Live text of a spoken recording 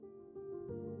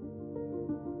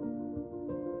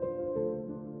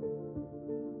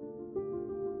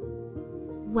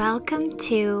Welcome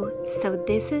to So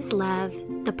This Is Love,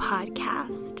 the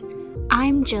podcast.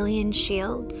 I'm Jillian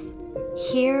Shields.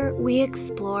 Here we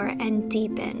explore and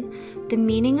deepen the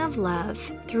meaning of love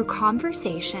through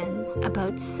conversations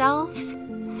about self,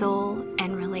 soul,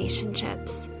 and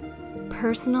relationships.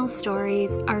 Personal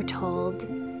stories are told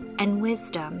and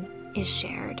wisdom is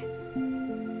shared.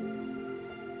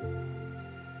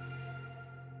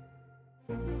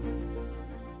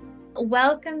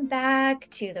 Welcome back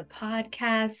to the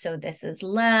podcast. So This Is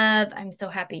Love. I'm so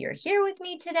happy you're here with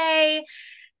me today.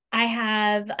 I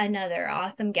have another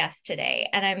awesome guest today,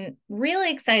 and I'm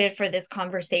really excited for this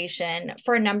conversation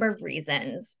for a number of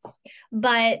reasons.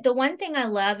 But the one thing I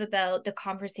love about the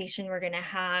conversation we're going to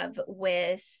have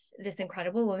with this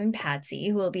incredible woman, Patsy,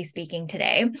 who will be speaking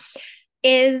today,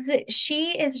 is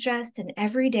she is just an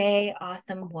everyday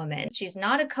awesome woman. She's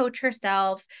not a coach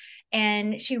herself,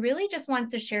 and she really just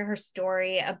wants to share her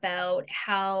story about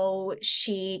how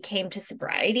she came to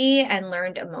sobriety and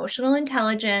learned emotional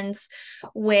intelligence,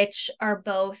 which are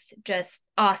both just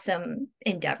awesome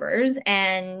endeavors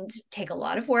and take a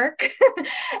lot of work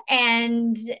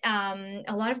and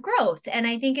a lot of growth. And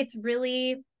I think it's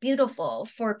really beautiful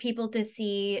for people to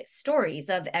see stories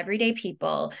of everyday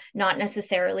people, not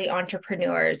necessarily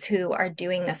entrepreneurs, who are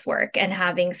doing this work and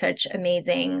having such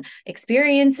amazing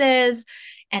experiences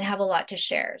and have a lot to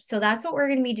share. So that's what we're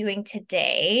going to be doing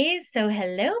today. So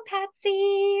hello,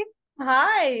 Patsy.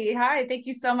 Hi. Thank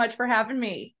you so much for having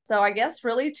me. So I guess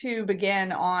really to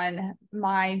begin on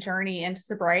my journey into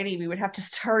sobriety, we would have to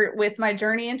start with my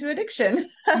journey into addiction.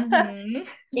 Mm-hmm.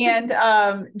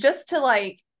 And just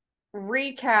to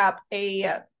recap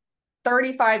a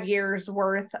 35 years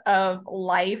worth of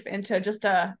life into just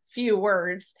a few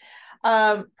words.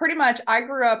 Pretty much I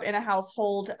grew up in a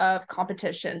household of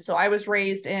competition. So I was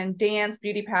raised in dance,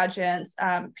 beauty pageants,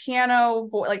 piano,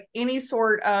 like any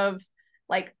sort of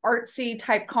artsy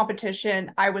type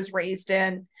competition I was raised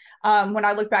in. When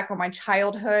I look back on my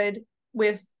childhood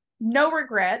with no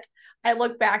regret, I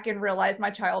look back and realize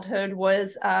my childhood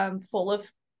was full of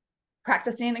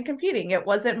practicing and competing. It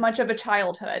wasn't much of a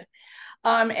childhood.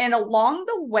 And along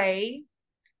the way,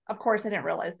 of course, I didn't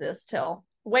realize this till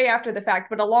way after the fact,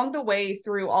 but along the way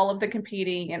through all of the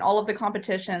competing and all of the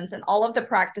competitions and all of the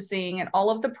practicing and all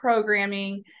of the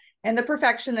programming and the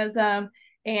perfectionism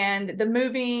and the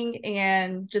moving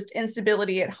and just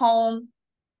instability at home,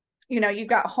 you've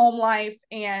got home life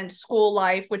and school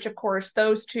life, which of course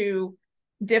those two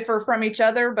differ from each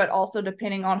other, but also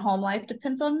depending on home life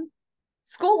depends on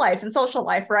school life and social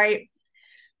life, right?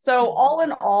 So all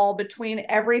in all, between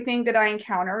everything that I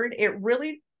encountered,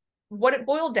 what it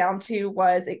boiled down to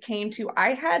was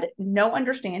I had no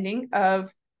understanding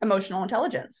of emotional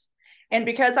intelligence. And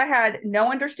because I had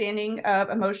no understanding of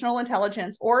emotional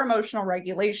intelligence or emotional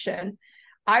regulation,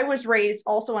 I was raised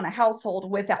also in a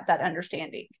household without that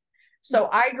understanding. So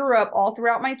I grew up all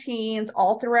throughout my teens,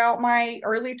 all throughout my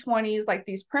early 20s, like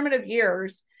these primitive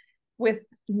years, with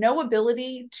no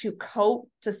ability to cope,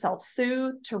 to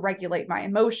self-soothe, to regulate my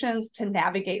emotions, to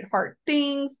navigate hard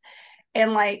things,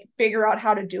 and figure out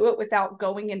how to do it without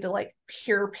going into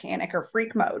pure panic or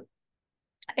freak mode.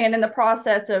 And in the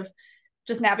process of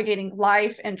just navigating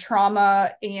life and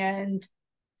trauma and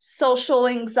social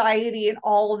anxiety and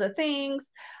all of the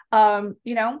things,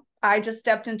 I just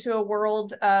stepped into a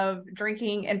world of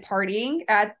drinking and partying.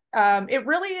 It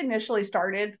really initially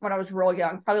started when I was real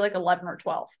young, probably 11 or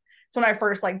 12. So when I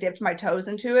first dipped my toes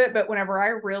into it. But whenever I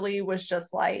really was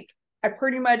just I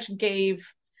pretty much gave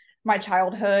my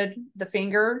childhood the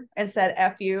finger and said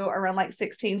F you around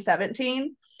 16,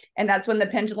 17. And that's when the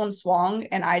pendulum swung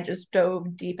and I just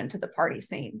dove deep into the party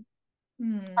scene.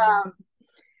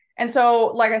 And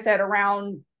so, like I said, I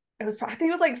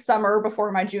think it was summer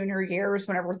before my junior years,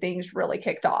 whenever things really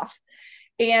kicked off.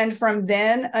 And from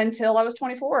then until I was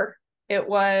 24, it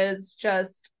was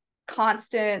just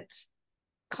constant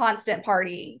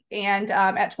party. And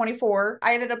at 24,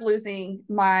 I ended up losing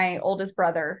my oldest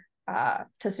brother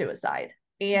to suicide.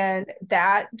 And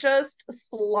that just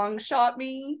slingshot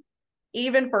me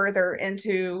even further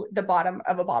into the bottom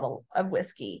of a bottle of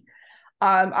whiskey.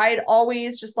 I had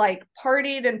always just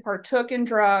partied and partook in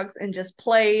drugs and just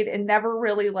played and never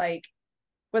really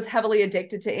was heavily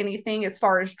addicted to anything as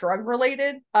far as drug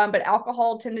related. But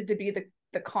alcohol tended to be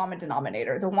the common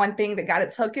denominator, the one thing that got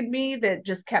its hook in me that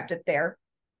just kept it there.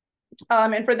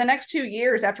 And for the next 2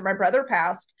 years after my brother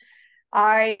passed,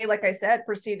 like I said,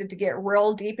 proceeded to get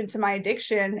real deep into my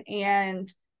addiction.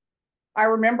 And I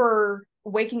remember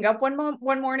waking up one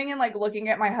morning and looking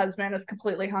at my husband as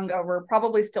completely hungover,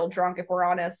 probably still drunk if we're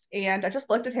honest. And I just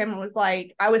looked at him and was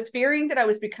I was fearing that I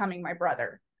was becoming my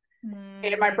brother.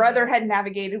 And my brother Mm. had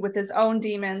navigated with his own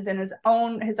demons and his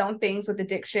own things with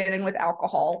addiction and with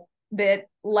alcohol that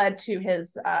led to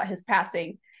his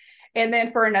passing. And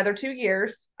then for another 2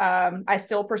 years, I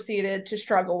still proceeded to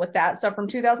struggle with that. So from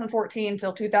 2014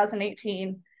 till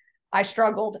 2018, I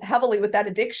struggled heavily with that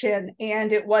addiction.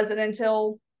 And it wasn't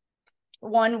until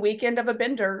one weekend of a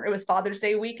bender, it was Father's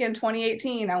Day weekend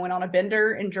 2018. I went on a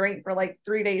bender and drank for like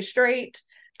 3 days straight.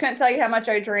 Couldn't tell you how much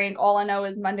I drank. All I know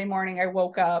is Monday morning I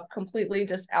woke up completely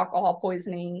just alcohol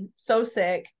poisoning, so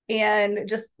sick, and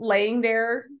just laying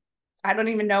there. I don't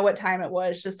even know what time it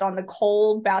was, just on the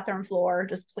cold bathroom floor,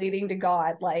 just pleading to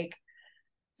God, like,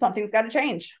 something's got to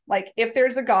change. Like, if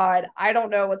there's a God, I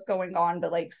don't know what's going on,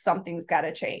 but like something's got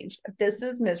to change. This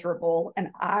is miserable. And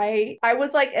I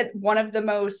was like at one of the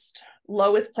most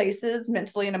lowest places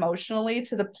mentally and emotionally,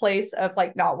 to the place of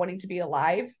like not wanting to be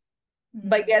alive.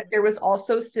 But yet there was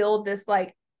also still this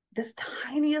like this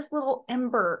tiniest little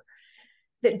ember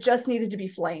that just needed to be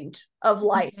flamed of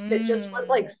life, that just was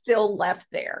like still left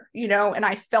there, and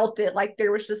I felt it. Like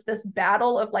there was just this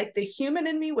battle of like the human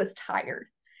in me was tired,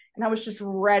 and I was just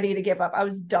ready to give up. I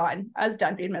was done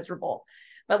being miserable.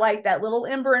 But like that little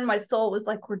ember in my soul was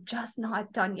like, we're just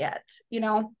not done yet.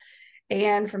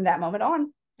 And from that moment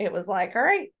on, it was like, all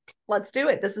right, let's do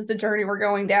it. This is the journey we're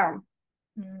going down.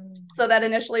 So that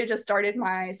initially just started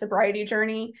my sobriety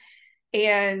journey.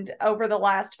 And over the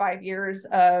last 5 years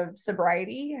of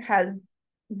sobriety has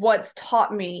what's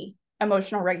taught me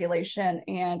emotional regulation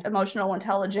and emotional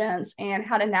intelligence and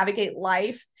how to navigate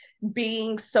life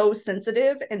being so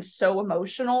sensitive and so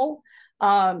emotional,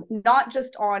 not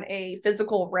just on a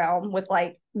physical realm with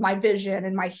like my vision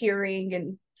and my hearing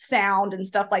and sound and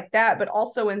stuff like that, but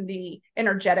also in the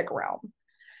energetic realm.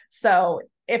 So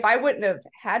if I wouldn't have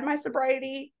had my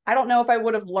sobriety, I don't know if I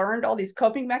would have learned all these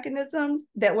coping mechanisms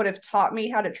that would have taught me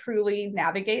how to truly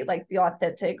navigate like the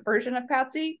authentic version of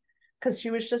Patsy, because she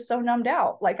was just so numbed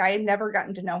out. Like I had never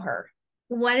gotten to know her.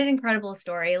 What an incredible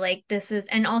story. Like this is,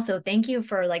 and also thank you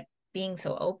for like being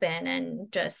so open and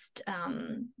just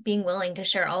being willing to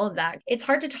share all of that. It's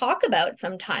hard to talk about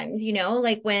sometimes,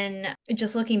 like when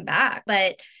just looking back,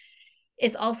 but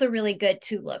it's also really good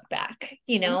to look back,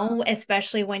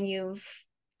 especially when you've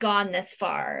gone this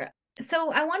far.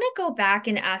 So I want to go back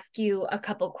and ask you a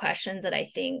couple questions that I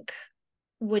think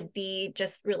would be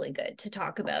just really good to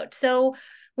talk about. So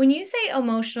when you say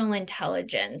emotional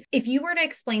intelligence, if you were to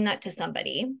explain that to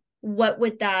somebody, what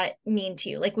would that mean to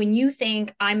you? Like when you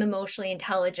think I'm emotionally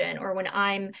intelligent or when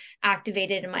I'm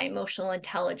activated in my emotional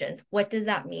intelligence, what does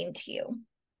that mean to you?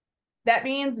 That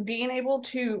means being able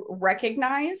to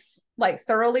recognize, like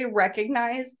thoroughly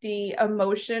recognize the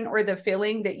emotion or the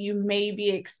feeling that you may be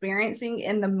experiencing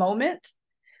in the moment,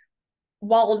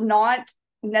 while not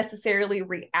necessarily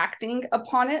reacting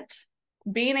upon it.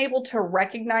 Being able to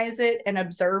recognize it and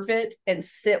observe it and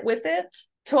sit with it,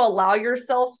 to allow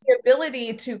yourself the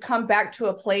ability to come back to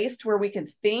a place where we can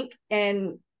think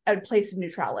in a place of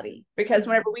neutrality. Because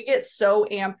whenever we get so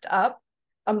amped up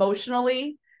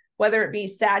emotionally, whether it be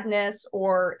sadness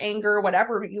or anger,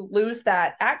 whatever, you lose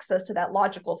that access to that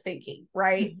logical thinking,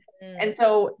 right? And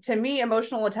so to me,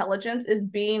 emotional intelligence is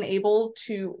being able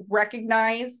to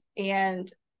recognize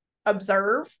and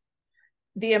observe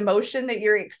the emotion that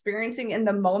you're experiencing in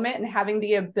the moment, and having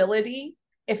the ability,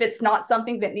 if it's not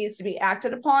something that needs to be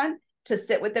acted upon, to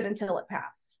sit with it until it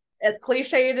passes. As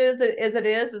cliche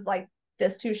is like,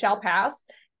 this too shall pass.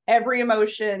 Every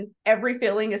emotion, every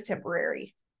feeling is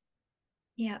temporary.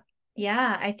 Yeah.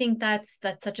 Yeah, I think that's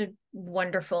such a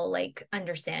wonderful like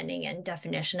understanding and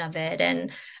definition of it.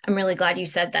 And I'm really glad you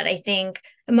said that. I think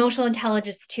emotional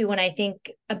intelligence too, when I think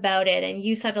about it, and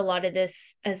you said a lot of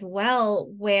this as well,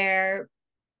 where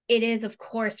it is, of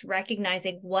course,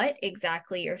 recognizing what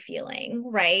exactly you're feeling,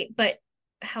 right? But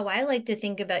how I like to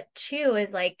think about too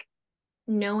is like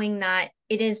knowing that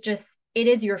it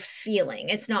is your feeling.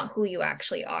 It's not who you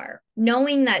actually are.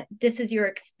 Knowing that this is your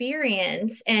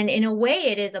experience, and in a way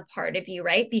it is a part of you,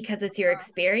 right? Because it's your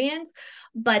experience,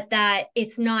 but that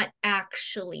it's not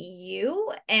actually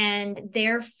you. And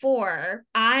therefore,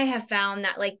 I have found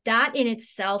that like that in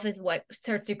itself is what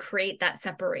starts to create that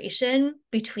separation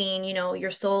between,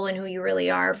 your soul and who you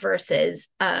really are versus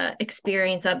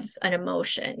experience of an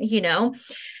emotion.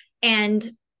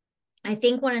 And I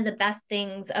think one of the best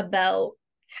things about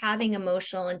having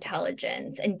emotional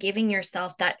intelligence and giving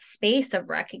yourself that space of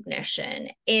recognition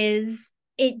is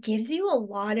it gives you a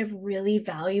lot of really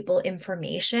valuable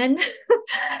information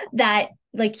that,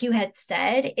 like you had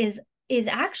said, is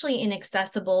actually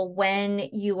inaccessible when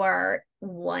you are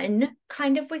one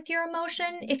kind of with your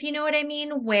emotion, if you know what I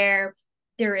mean, where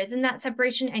there isn't that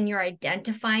separation and you're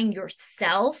identifying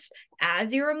yourself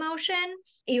as your emotion,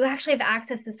 you actually have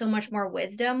access to so much more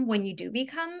wisdom when you do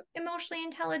become emotionally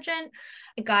intelligent,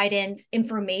 guidance,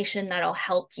 information that'll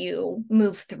help you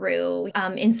move through,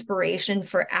 inspiration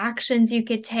for actions you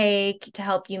could take to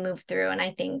help you move through. And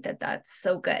I think that that's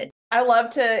so good. I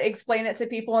love to explain it to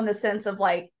people in the sense of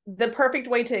like, the perfect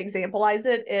way to exampleize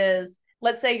it is,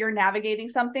 let's say you're navigating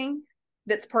something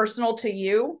that's personal to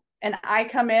you, and I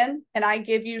come in and I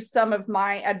give you some of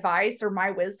my advice or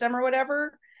my wisdom or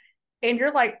whatever, and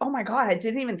you're like, oh my God, I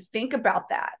didn't even think about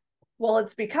that. Well,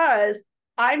 it's because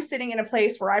I'm sitting in a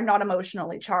place where I'm not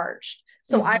emotionally charged.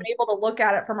 So I'm able to look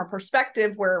at it from a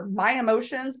perspective where my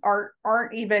emotions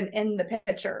aren't even in the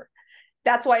picture.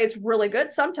 That's why it's really good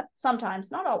sometimes,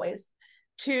 not always,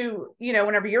 to,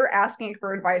 whenever you're asking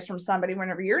for advice from somebody,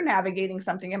 whenever you're navigating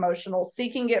something emotional,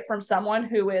 seeking it from someone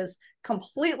who is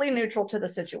completely neutral to the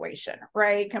situation,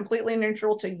 right? Completely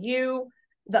neutral to you,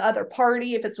 the other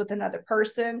party, if it's with another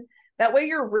person. That way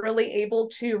you're really able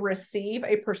to receive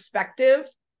a perspective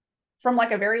from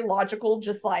like a very logical,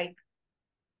 just like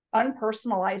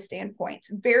unpersonalized standpoint,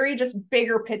 very just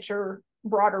bigger picture,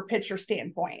 broader picture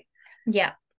standpoint.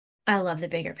 Yeah. I love the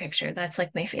bigger picture. That's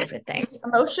like my favorite thing.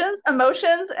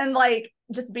 Emotions, and like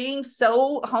just being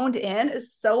so honed in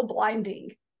is so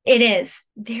blinding. It is.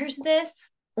 There's this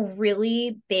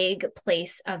really big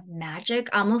place of magic,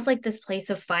 almost like this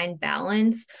place of fine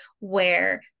balance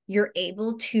where you're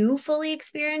able to fully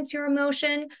experience your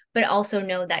emotion, but also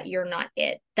know that you're not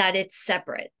it, that it's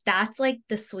separate. That's like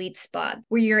the sweet spot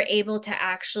where you're able to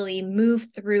actually move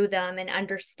through them and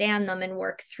understand them and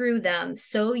work through them.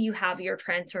 So you have your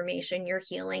transformation, your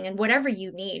healing, and whatever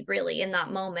you need really in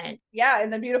that moment. Yeah.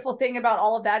 And the beautiful thing about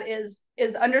all of that is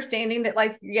understanding that,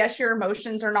 like, yes, your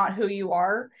emotions are not who you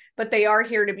are, but they are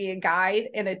here to be a guide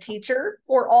and a teacher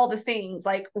for all the things,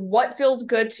 like what feels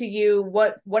good to you,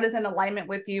 what is in alignment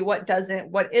with you, what doesn't,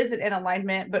 what isn't in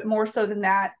alignment. But more so than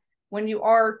that, when you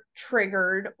are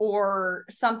triggered or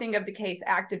something of the case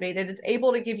activated, it's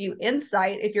able to give you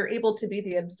insight if you're able to be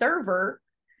the observer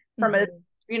from a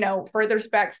further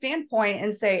back standpoint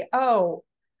and say, oh,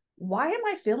 why am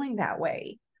I feeling that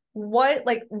way?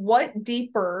 What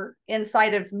deeper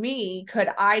inside of me could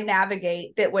I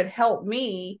navigate that would help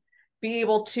me be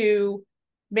able to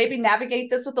maybe navigate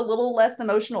this with a little less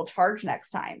emotional charge next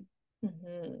time?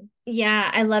 Yeah,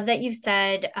 I love that you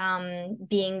said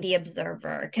being the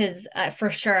observer, because for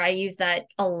sure I use that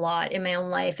a lot in my own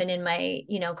life and in my,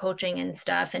 coaching and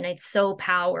stuff. And it's so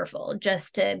powerful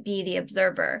just to be the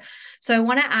observer. So I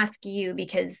want to ask you,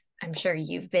 because I'm sure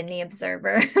you've been the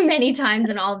observer many times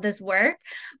in all of this work.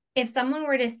 If someone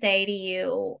were to say to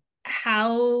you,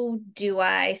 how do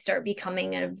I start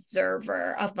becoming an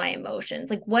observer of my emotions?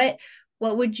 Like what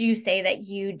would you say that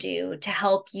you do to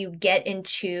help you get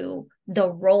into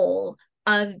the role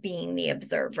of being the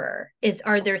observer?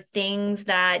 Are there things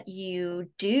that you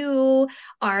do?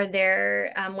 Are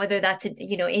there whether that's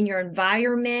in your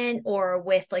environment or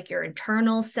with like your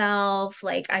internal self?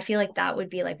 Like I feel like that would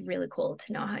be like really cool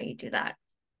to know how you do that.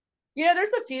 There's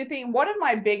a few things. One of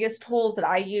my biggest tools that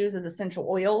I use is essential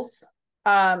oils.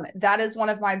 That is one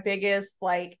of my biggest,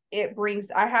 like,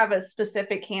 I have a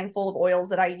specific handful of oils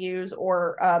that I use,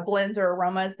 or blends or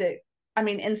aromas that, I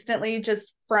mean, instantly,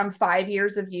 just from 5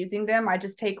 years of using them, I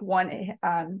just take one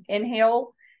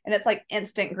inhale and it's like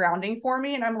instant grounding for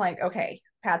me. And I'm like, okay,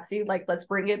 Patsy, like, let's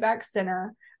bring it back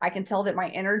center. I can tell that my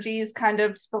energy is kind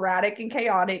of sporadic and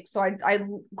chaotic. So I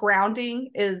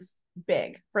grounding is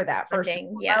big for that first and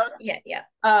foremost.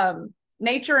 Yeah.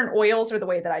 Nature and oils are the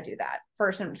way that I do that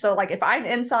first. And so, like, if I'm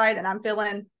inside and I'm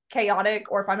feeling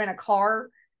chaotic, or if I'm in a car,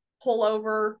 pull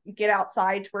over, get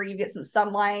outside to where you get some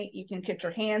sunlight. You can get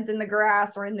your hands in the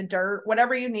grass or in the dirt,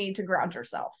 whatever you need to ground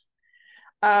yourself.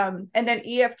 And then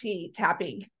EFT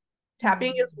tapping.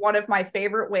 Tapping is one of my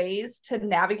favorite ways to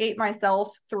navigate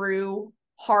myself through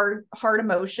hard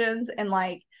emotions and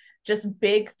like just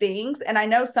big things. And I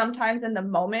know sometimes in the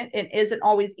moment, it isn't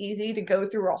always easy to go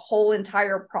through a whole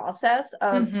entire process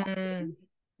of tapping,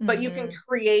 but you can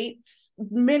create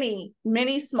many,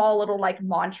 many small little like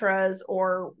mantras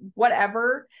or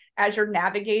whatever as you're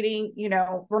navigating,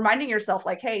 reminding yourself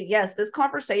like, hey, yes, this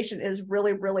conversation is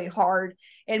really, really hard.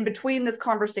 And between this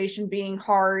conversation being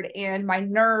hard and my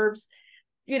nerves,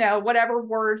 whatever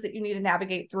words that you need to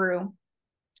navigate through,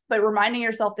 but reminding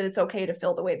yourself that it's okay to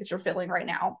feel the way that you're feeling right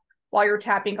now while you're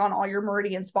tapping on all your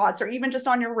meridian spots, or even just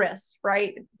on your wrists,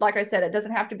 right? Like I said, it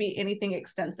doesn't have to be anything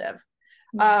extensive.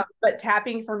 But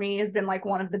tapping for me has been like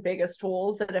one of the biggest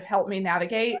tools that have helped me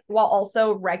navigate, while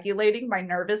also regulating my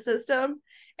nervous system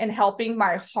and helping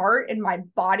my heart and my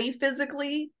body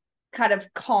physically kind of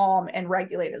calm and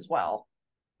regulate as well.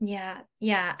 Yeah.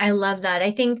 Yeah. I love that.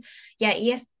 I think,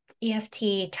 yeah,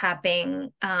 EFT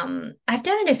tapping, I've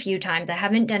done it a few times. I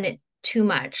haven't done it too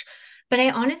much, but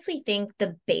I honestly think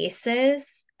the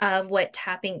basis of what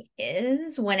tapping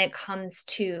is when it comes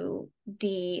to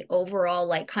the overall,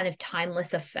 like, kind of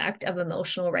timeless effect of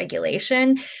emotional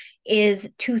regulation is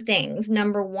two things.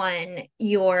 Number one,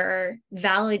 you're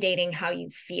validating how you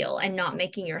feel and not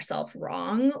making yourself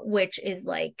wrong, which is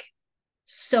like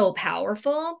so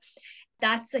powerful.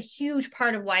 That's a huge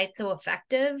part of why it's so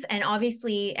effective. And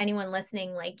obviously, anyone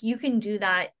listening, like, you can do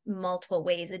that multiple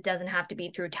ways. It doesn't have to be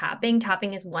through tapping.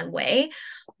 Tapping is one way.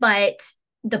 But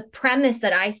the premise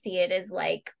that I see it is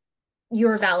like,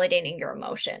 you're validating your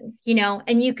emotions,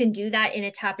 and you can do that in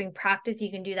a tapping practice. You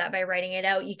can do that by writing it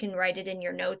out. You can write it in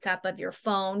your notes app of your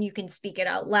phone. You can speak it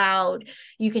out loud.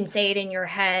 You can say it in your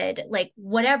head, like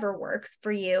whatever works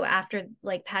for you after,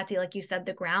 like Patsy, like you said,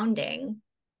 the grounding.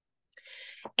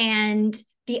 And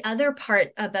the other part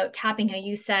about tapping, how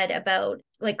you said about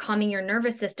like calming your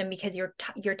nervous system because you're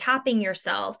tapping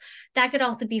yourself, that could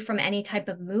also be from any type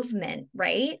of movement,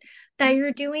 right? That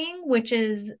you're doing,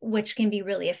 which can be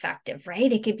really effective,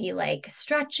 right? It could be like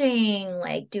stretching,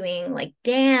 like doing like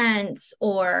dance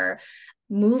or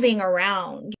moving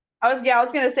around. I was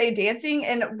going to say dancing.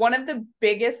 And one of the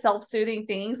biggest self-soothing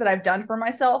things that I've done for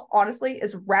myself, honestly,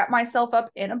 is wrap myself up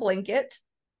in a blanket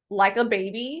like a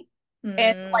baby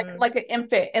and like an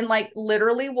infant, and like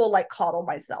literally will like coddle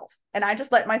myself. And I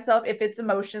just let myself, if it's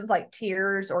emotions like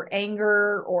tears or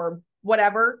anger or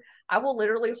whatever, I will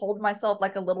literally hold myself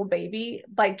like a little baby,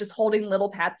 like just holding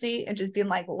little Patsy and just being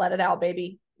like, let it out,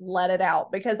 baby, let it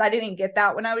out. Because I didn't get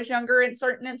that when I was younger in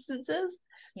certain instances.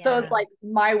 So it's Yeah. like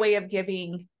my way of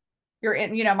giving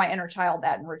my inner child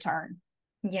that in return.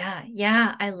 Yeah.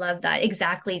 Yeah. I love that.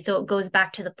 Exactly. So it goes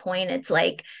back to the point. It's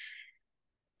like,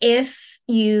 if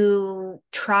you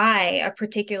try a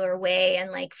particular way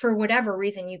and like for whatever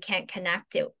reason you can't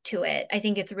connect to it, I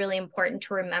think it's really important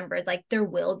to remember is like there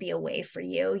will be a way for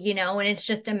you, and it's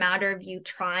just a matter of you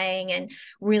trying and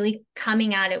really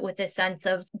coming at it with a sense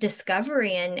of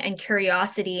discovery and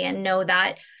curiosity, and know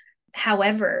that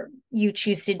however you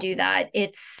choose to do that,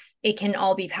 it can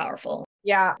all be powerful.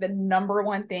 Yeah, the number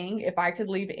one thing, if I could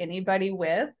leave anybody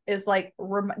with, is like,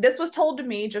 this was told to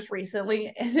me just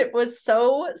recently, and it was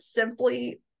so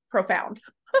simply profound.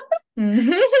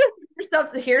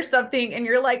 Yourself to hear something, and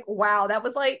you're like, wow, that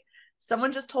was like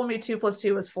someone just told me 2 +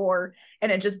 2 was 4,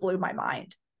 and it just blew my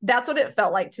mind. That's what it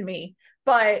felt like to me.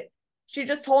 But she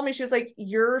just told me, she was like,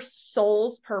 your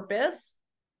soul's purpose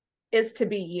is to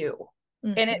be you.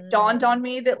 And it dawned on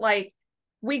me that like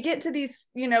we get to these,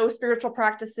 spiritual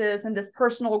practices and this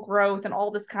personal growth and all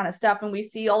this kind of stuff. And we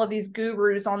see all of these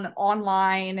gurus on the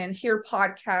online and hear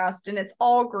podcasts, and it's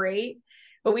all great.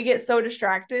 But we get so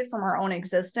distracted from our own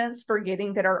existence,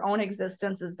 forgetting that our own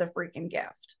existence is the freaking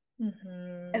gift.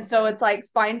 And so it's like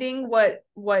finding what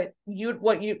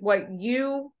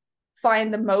you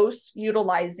find the most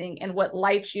utilizing and what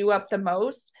lights you up the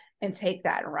most, and take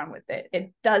that and run with it.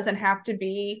 It doesn't have to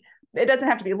be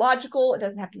logical. It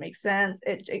doesn't have to make sense.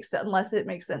 Unless it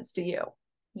makes sense to you.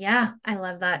 Yeah, I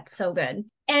love that. So good.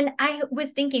 And I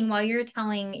was thinking while you're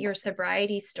telling your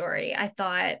sobriety story, I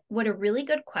thought what a really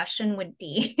good question would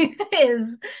be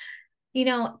is,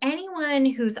 anyone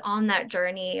who's on that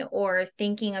journey or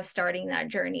thinking of starting that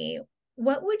journey,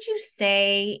 what would you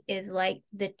say is like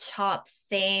the top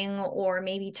thing or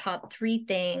maybe top three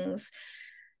things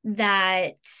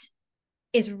that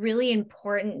is really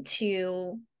important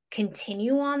to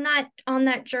continue on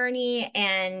that journey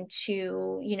and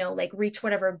to like reach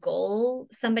whatever goal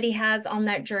somebody has on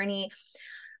that journey,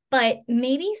 but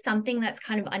maybe something that's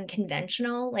kind of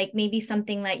unconventional, like maybe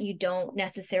something that you don't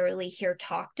necessarily hear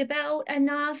talked about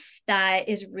enough that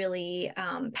is really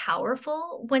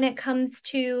powerful when it comes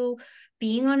to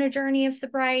being on a journey of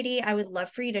sobriety. I would love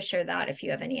for you to share that if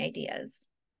you have any ideas.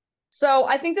 So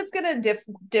I think that's going to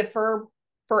differ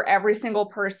for every single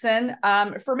person.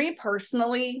 For me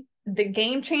personally, the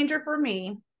game changer for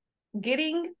me,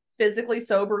 getting physically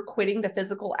sober, quitting the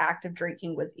physical act of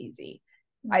drinking was easy.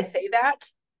 I say that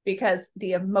because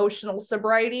the emotional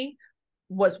sobriety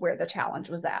was where the challenge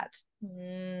was at.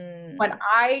 When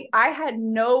I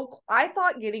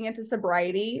thought getting into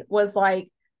sobriety was like,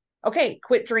 okay,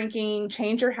 quit drinking,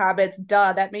 change your habits.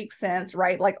 Duh, that makes sense,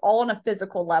 right? Like all on a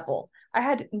physical level. I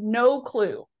had no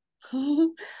clue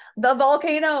the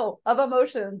volcano of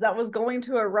emotions that was going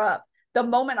to erupt the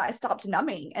moment I stopped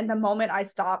numbing and the moment I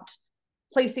stopped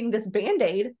placing this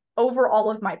band-aid over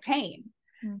all of my pain.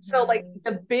 So like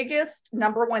the biggest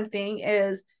number one thing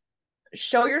is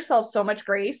show yourself so much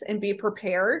grace and be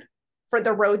prepared for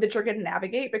the road that you're going to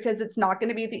navigate, because it's not going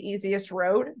to be the easiest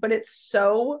road, but it's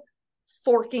so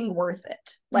forking worth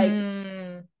it.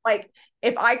 Like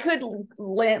if I could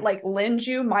lend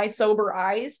you my sober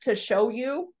eyes to show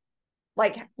you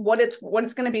like what it's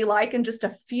going to be like in just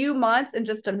a few months and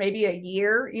just maybe a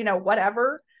year, you know,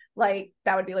 whatever, like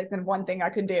that would be like the one thing I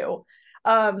could do.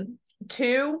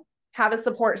 Two, have a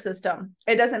support system.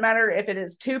 It doesn't matter if it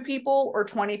is 2 people or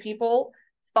 20 people.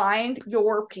 Find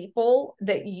your people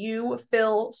that you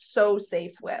feel so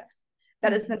safe with.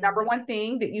 That is the number one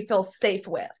thing, that you feel safe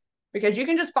with, because you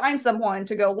can just find someone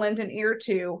to go lend an ear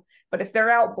to, but if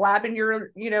they're out blabbing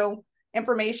your, you know,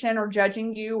 information or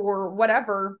judging you or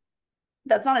whatever,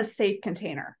 that's not a safe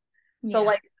container. Yeah. So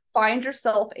like find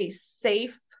yourself a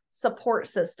safe support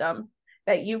system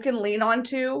that you can lean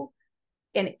onto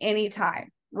in any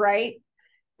time, right?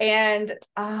 And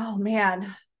oh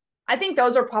man, I think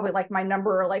those are probably like my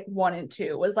number like 1 and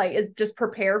 2 was like, is just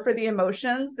prepare for the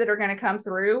emotions that are going to come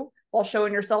through while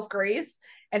showing yourself grace,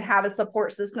 and have a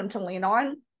support system to lean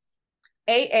on.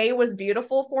 AA was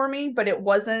beautiful for me, but it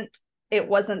wasn't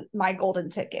my golden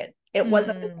ticket. It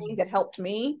wasn't the thing that helped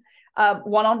me.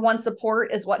 One-on-one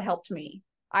support is what helped me.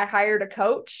 I hired a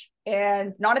coach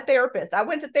and not a therapist. I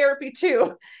went to therapy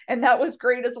too, and that was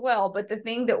great as well. But the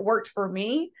thing that worked for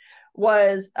me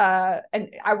was, and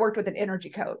I worked with an energy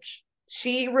coach.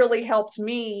 She really helped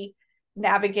me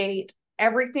navigate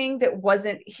everything that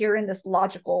wasn't here in this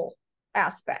logical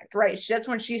aspect, right? That's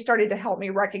when she started to help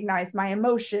me recognize my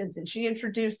emotions, and she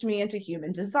introduced me into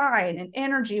human design and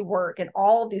energy work and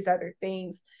all of these other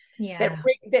things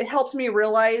that helped me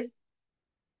realize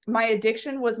my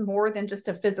addiction was more than just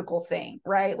a physical thing,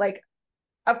 right? Like,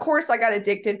 of course, I got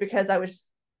addicted because I was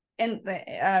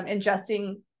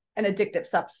ingesting an addictive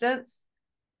substance,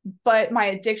 but my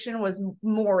addiction was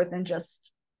more than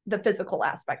just the physical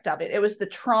aspect of it. It was the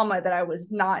trauma that I was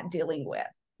not dealing with.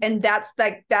 And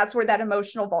that's where that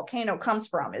emotional volcano comes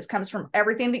from. It comes from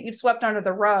everything that you've swept under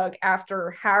the rug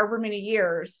after however many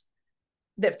years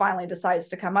that finally decides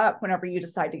to come up whenever you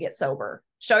decide to get sober.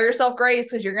 Show yourself grace,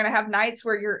 because you're going to have nights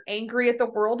where you're angry at the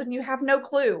world and you have no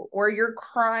clue, or you're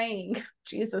crying.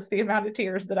 Jesus, the amount of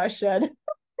tears that I shed.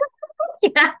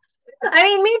 Yeah. I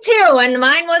mean, me too. And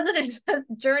mine wasn't a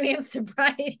journey of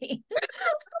sobriety.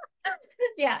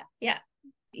 Yeah.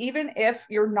 Even if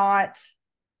you're not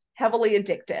heavily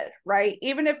addicted, right?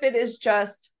 Even if it is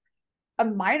just a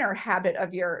minor habit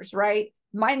of yours, right?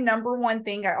 My number one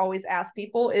thing I always ask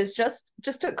people is just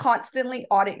to constantly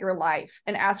audit your life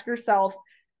and ask yourself,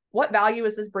 what value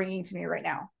is this bringing to me right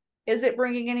now? Is it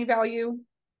bringing any value?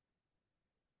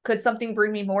 Could something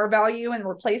bring me more value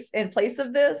in place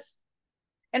of this?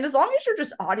 And as long as you're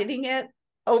just auditing it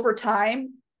over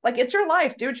time, like, it's your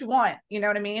life, do what you want, you know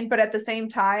what I mean? But at the same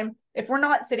time, if we're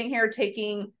not sitting here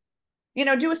taking, you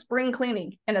know, do a spring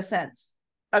cleaning in a sense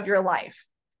of your life.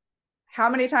 How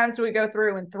many times do we go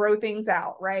through and throw things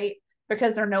out, right?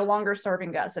 Because they're no longer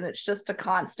serving us. And it's just a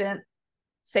constant,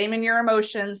 same in your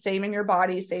emotions, same in your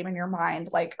body, same in your mind.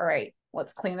 Like, all right,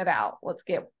 let's clean it out. Let's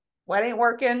get what ain't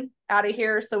working out of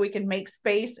here so we can make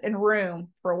space and room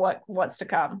for what's to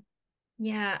come.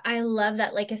 Yeah, I love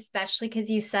that. Like, especially because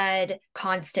you said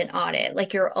constant audit,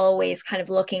 like you're always kind of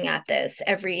looking at this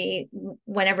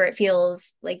whenever it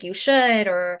feels like you should,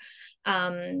 or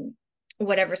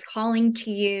whatever's calling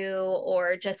to you,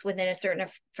 or just within a certain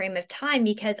frame of time,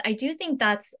 because I do think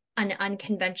that's an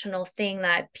unconventional thing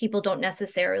that people don't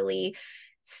necessarily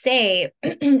say.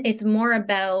 It's more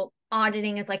about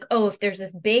auditing is like, oh, if there's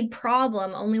this big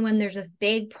problem, only when there's this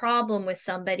big problem with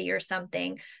somebody or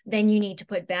something, then you need to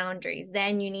put boundaries.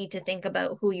 Then you need to think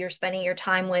about who you're spending your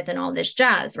time with and all this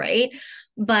jazz, right?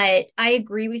 But I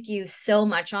agree with you so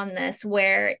much on this,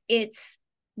 where it's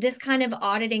this kind of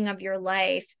auditing of your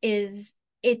life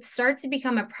it starts to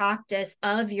become a practice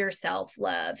of your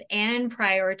self-love and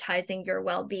prioritizing your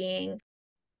well-being.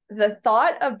 The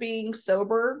thought of being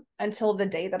sober until the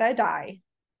day that I die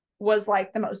was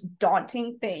like the most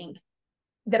daunting thing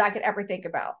that I could ever think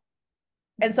about.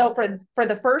 And so for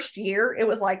the first year, it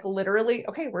was like literally,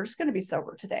 okay, we're just going to be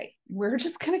sober today. We're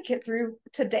just going to get through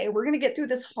today. We're going to get through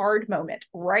this hard moment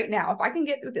right now. If I can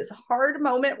get through this hard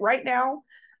moment right now,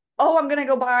 oh, I'm going to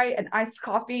go buy an iced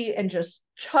coffee and just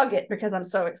chug it because I'm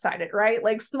so excited, right?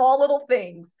 Like small little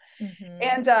things.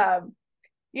 And,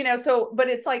 but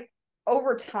it's like,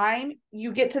 over time,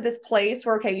 you get to this place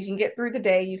where, okay, you can get through the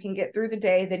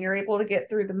day, then you're able to get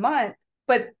through the month.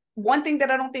 But one thing that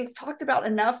I don't think is talked about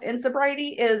enough in sobriety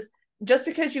is, just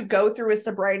because you go through a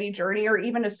sobriety journey or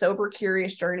even a sober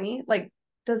curious journey, like,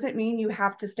 doesn't mean you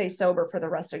have to stay sober for the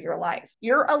rest of your life.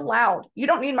 You're allowed. You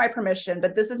don't need my permission,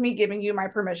 but this is me giving you my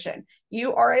permission.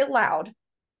 You are allowed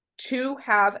to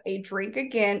have a drink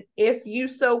again if you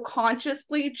so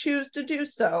consciously choose to do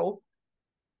so,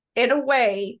 in a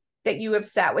way that you have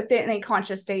sat with it in a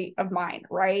conscious state of mind,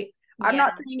 right? I'm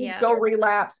not saying go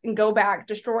relapse and go back,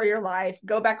 destroy your life,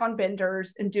 go back on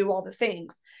benders and do all the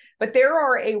things. But there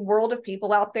are a world of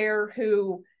people out there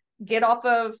who get off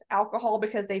of alcohol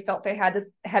because they felt they had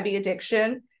this heavy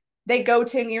addiction. They go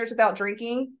 10 years without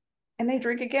drinking and they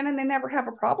drink again and they never have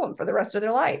a problem for the rest of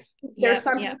their life. There's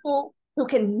some people who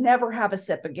can never have a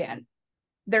sip again.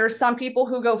 There are some people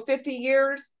who go 50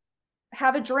 years,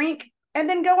 have a drink, and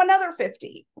then go another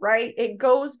 50, right? It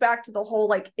goes back to the whole,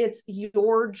 like, it's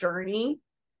your journey,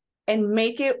 and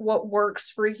make it what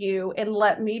works for you. And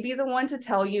let me be the one to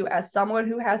tell you, as someone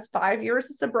who has 5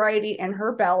 years of sobriety in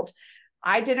her belt,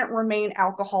 I didn't remain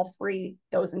alcohol free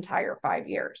those entire 5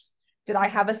 years. Did I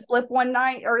have a slip one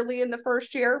night early in the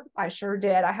first year? I sure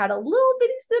did. I had a little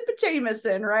bitty sip of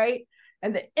Jameson, right?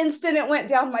 And the instant it went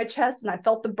down my chest and I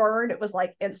felt the burn, it was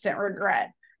like instant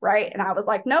regret. Right. And I was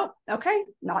like, nope, okay,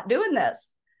 not doing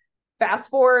this. Fast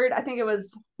forward, I think it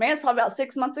was, it's probably about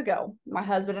 6 months ago. My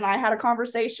husband and I had a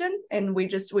conversation and we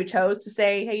chose to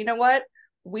say, hey, you know what?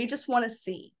 We just want to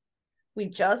see. We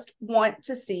just want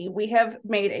to see. We have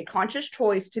made a conscious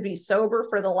choice to be sober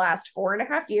for the last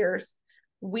 4.5 years.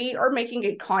 We are making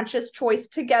a conscious choice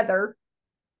together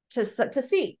to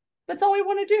see. That's all we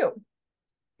want to do.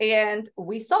 And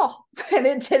we saw, and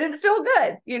it didn't feel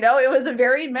good. It was a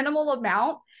very minimal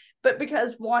amount, but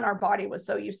because one, our body was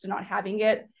so used to not having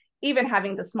it, even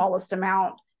having the smallest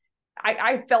amount,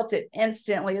 I felt it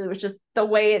instantly. It was just the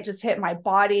way it just hit my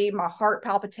body, my heart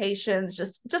palpitations,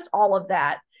 just all of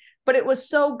that. But it was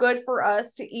so good for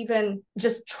us to even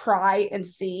just try and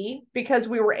see, because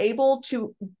we were able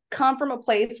to come from a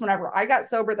place. Whenever I got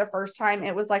sober the first time,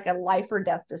 it was like a life or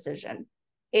death decision.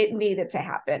 It needed to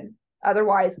happen.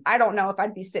 Otherwise, I don't know if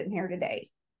I'd be sitting here today.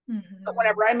 Mm-hmm. But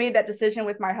whenever I made that decision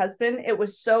with my husband, it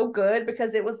was so good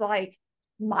because it was like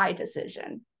my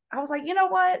decision. I was like, you know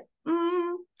what?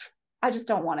 I just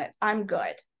don't want it. I'm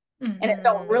good. Mm-hmm. And it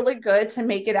felt really good to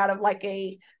make it out of like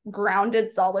a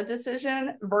grounded, solid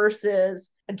decision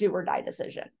versus a do or die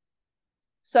decision.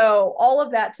 So all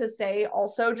of that to say,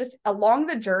 also just along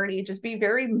the journey, just be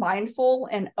very mindful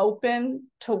and open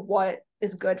to what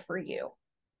is good for you.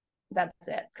 That's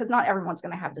it. Because not everyone's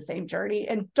going to have the same journey,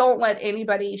 and don't let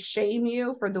anybody shame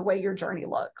you for the way your journey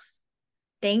looks.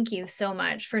 Thank you so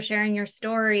much for sharing your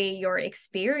story, your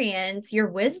experience, your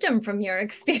wisdom from your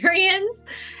experience,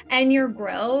 and your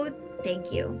growth.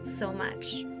 Thank you so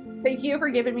much. Thank you for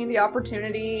giving me the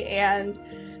opportunity. And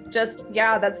just,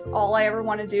 that's all I ever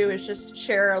want to do, is just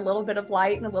share a little bit of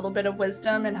light and a little bit of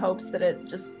wisdom, in hopes that it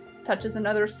just touches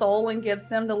another soul and gives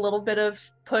them the little bit of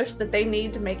push that they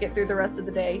need to make it through the rest of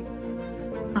the day.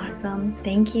 Awesome.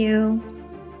 Thank you.